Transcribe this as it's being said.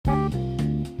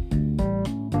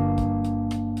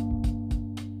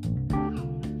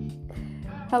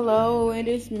Hello, it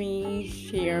is me,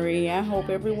 Sherry. I hope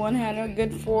everyone had a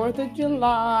good 4th of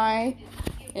July.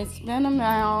 It's been a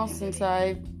while since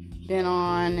I've been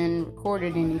on and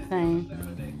recorded anything.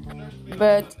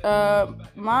 But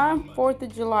my 4th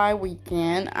of July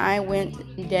weekend, I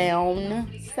went down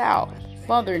south,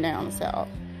 further down south,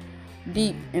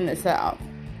 deep in the south,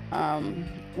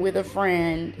 with a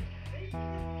friend.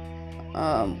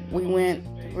 We went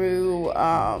through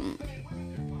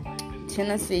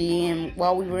Tennessee, and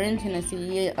while we were in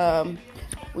Tennessee,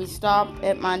 we stopped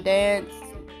at my dad's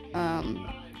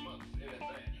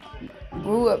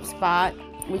grew up spot,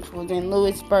 which was in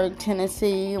Lewisburg,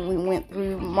 Tennessee, and we went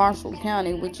through Marshall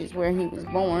County, which is where he was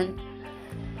born.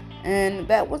 And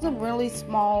that was a really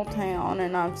small town,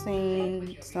 and I've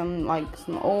seen some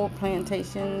old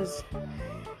plantations,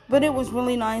 but it was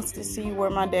really nice to see where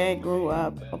my dad grew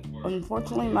up.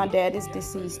 Unfortunately, my dad is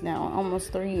deceased now,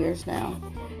 almost 3 years now.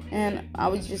 And I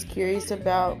was just curious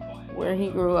about where he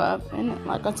grew up. And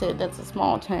like I said, that's a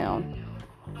small town.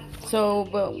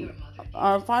 But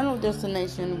our final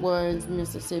destination was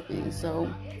Mississippi. So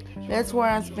that's where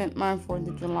I spent my 4th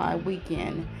of July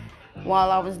weekend. While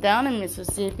I was down in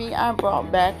Mississippi, I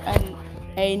brought back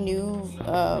a new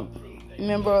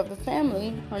member of the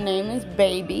family. Her name is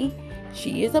Baby.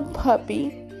 She is a puppy.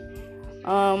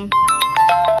 Having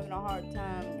a hard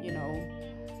time,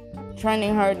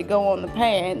 training her to go on the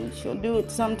pad. She'll do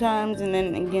it sometimes, and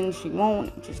then again she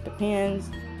won't. It just depends.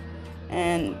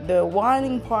 And the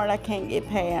whining part I can't get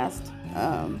past.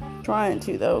 Trying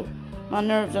to, though. My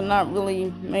nerves are not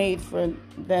really made for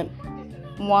that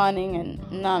whining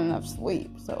and not enough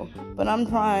sleep. But I'm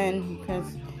trying because,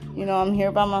 I'm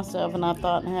here by myself, and I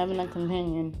thought having a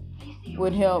companion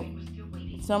would help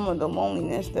some of the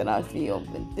loneliness that I feel.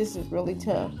 But this is really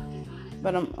tough.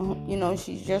 But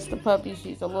she's just a puppy.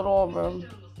 She's a little over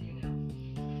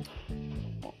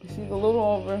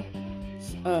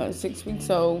 6 weeks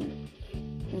old,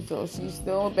 so she's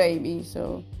still a baby.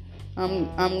 So I'm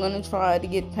gonna try to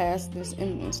get past this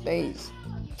infant stage.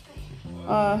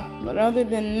 But other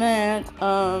than that,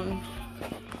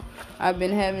 I've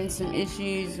been having some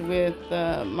issues with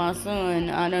my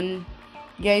son. I done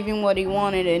gave him what he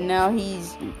wanted, and now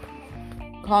he's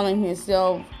calling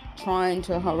himself trying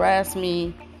to harass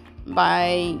me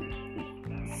by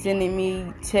sending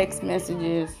me text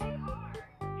messages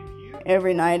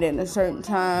every night at a certain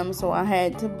time. So I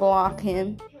had to block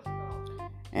him,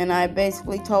 and I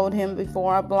basically told him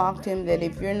before I blocked him that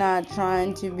if you're not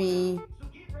trying to be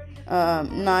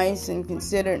nice and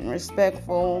considerate and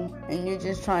respectful, and you're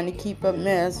just trying to keep a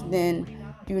mess, then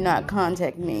do not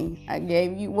contact me. I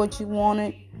gave you what you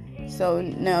wanted, so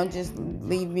now just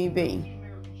leave me be.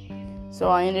 So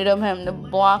I ended up having to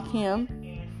block him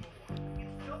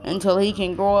until he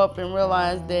can grow up and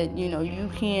realize that, you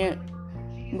can't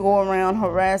go around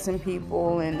harassing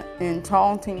people and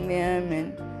taunting them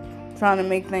and trying to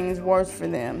make things worse for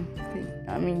them.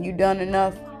 I mean, you done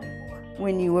enough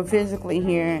when you were physically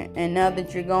here, and now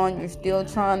that you're gone, you're still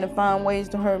trying to find ways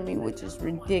to hurt me, which is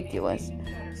ridiculous.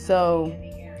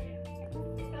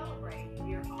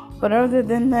 But other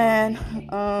than that,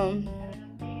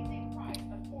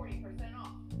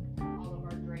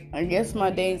 I guess my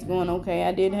day's going okay.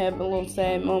 I did have a little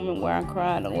sad moment where I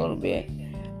cried a little bit.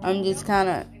 I'm just kind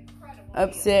of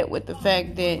upset with the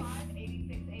fact that,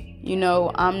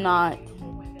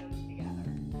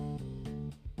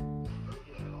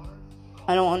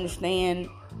 I don't understand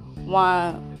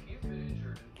why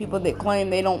people that claim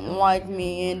they don't like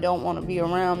me and don't want to be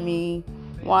around me,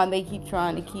 why they keep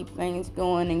trying to keep things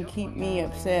going and keep me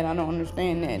upset. I don't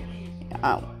understand that.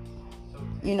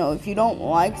 If you don't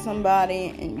like somebody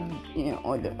and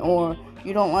or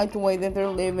you don't like the way that they're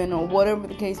living or whatever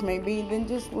the case may be, then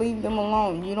just leave them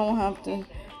alone. You don't have to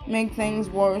make things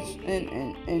worse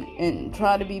and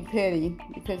try to be petty,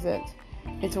 because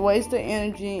it's a waste of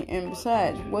energy, and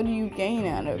besides, what do you gain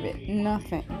out of it?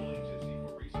 Nothing.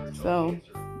 So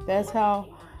that's how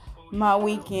my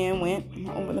weekend went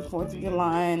over the 4th of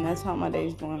July, and that's how my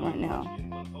day's going right now.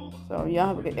 So y'all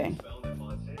have a good day.